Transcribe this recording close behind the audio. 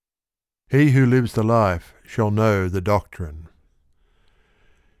He who lives the life shall know the doctrine.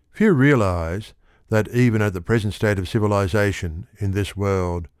 Few realise that even at the present state of civilisation in this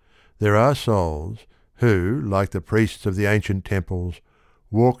world there are souls who, like the priests of the ancient temples,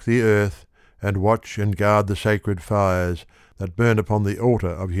 walk the earth and watch and guard the sacred fires that burn upon the altar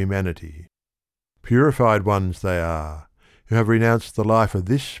of humanity. Purified ones they are, who have renounced the life of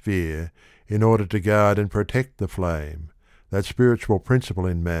this sphere in order to guard and protect the flame, that spiritual principle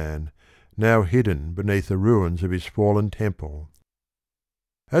in man, now hidden beneath the ruins of his fallen temple.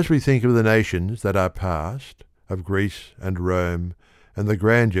 As we think of the nations that are past, of Greece and Rome, and the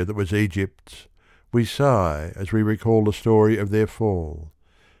grandeur that was Egypt's, we sigh as we recall the story of their fall,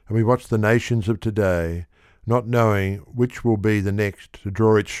 and we watch the nations of today, not knowing which will be the next to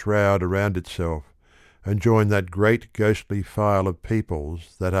draw its shroud around itself and join that great ghostly file of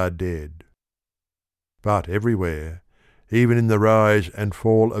peoples that are dead. But everywhere, even in the rise and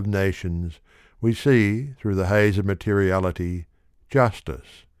fall of nations, we see, through the haze of materiality,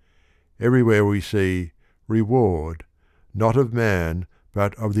 justice. Everywhere we see reward, not of man,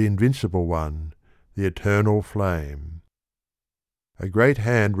 but of the invincible one, the eternal flame. A great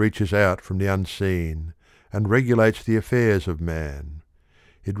hand reaches out from the unseen and regulates the affairs of man.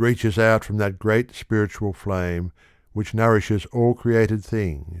 It reaches out from that great spiritual flame which nourishes all created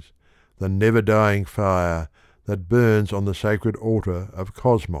things, the never-dying fire that burns on the sacred altar of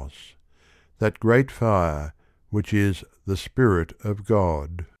Cosmos, that great fire which is the Spirit of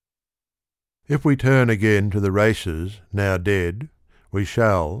God. If we turn again to the races now dead, we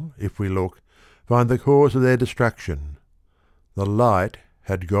shall, if we look, find the cause of their destruction. The light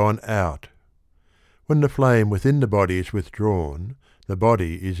had gone out. When the flame within the body is withdrawn, the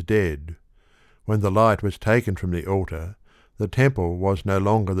body is dead. When the light was taken from the altar, the temple was no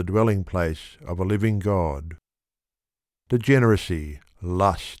longer the dwelling place of a living God. Degeneracy,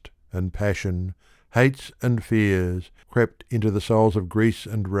 lust, and passion, hates and fears crept into the souls of Greece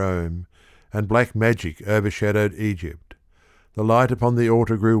and Rome, and black magic overshadowed Egypt. The light upon the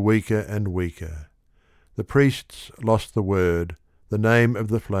altar grew weaker and weaker. The priests lost the word, the name of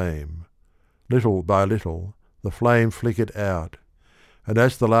the flame. Little by little the flame flickered out, and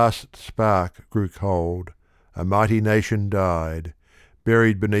as the last spark grew cold, a mighty nation died,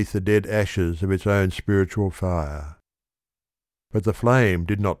 buried beneath the dead ashes of its own spiritual fire. But the flame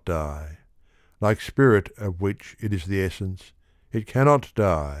did not die. Like spirit of which it is the essence, it cannot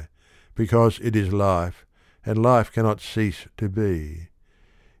die, because it is life, and life cannot cease to be.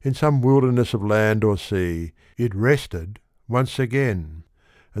 In some wilderness of land or sea it rested once again,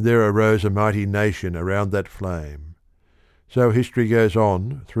 and there arose a mighty nation around that flame. So history goes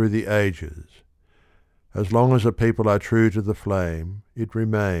on through the ages. As long as a people are true to the flame, it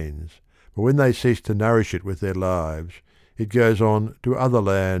remains, but when they cease to nourish it with their lives, it goes on to other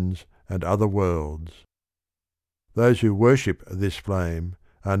lands and other worlds. Those who worship this flame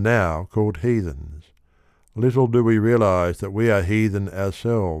are now called heathens. Little do we realize that we are heathen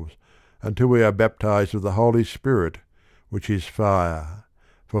ourselves until we are baptized with the Holy Spirit, which is fire.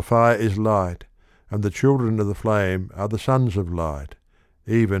 For fire is light, and the children of the flame are the sons of light,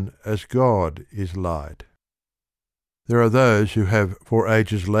 even as God is light. There are those who have for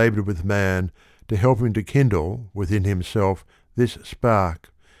ages laboured with man to help him to kindle within himself this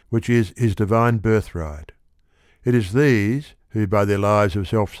spark, which is his divine birthright. It is these who by their lives of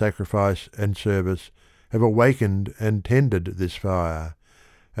self-sacrifice and service have awakened and tended this fire,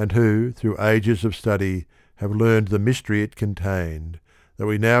 and who, through ages of study, have learned the mystery it contained, that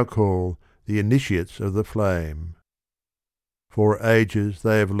we now call the initiates of the flame. For ages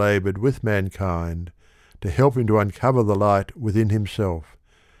they have laboured with mankind to help him to uncover the light within himself,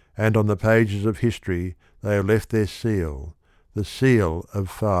 and on the pages of history they have left their seal, the seal of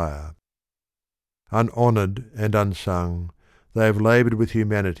fire. Unhonoured and unsung, they have laboured with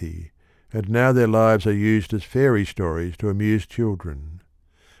humanity, and now their lives are used as fairy stories to amuse children.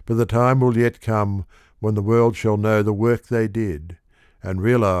 But the time will yet come when the world shall know the work they did, and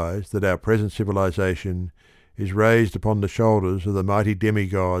realise that our present civilisation is raised upon the shoulders of the mighty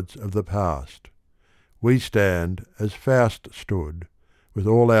demigods of the past. We stand as Faust stood, with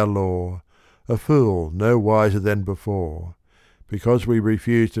all our lore, a fool no wiser than before, because we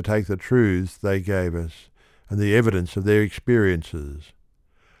refuse to take the truths they gave us, and the evidence of their experiences.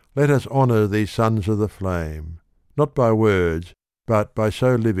 Let us honour these sons of the flame, not by words, but by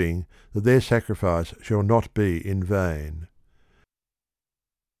so living that their sacrifice shall not be in vain.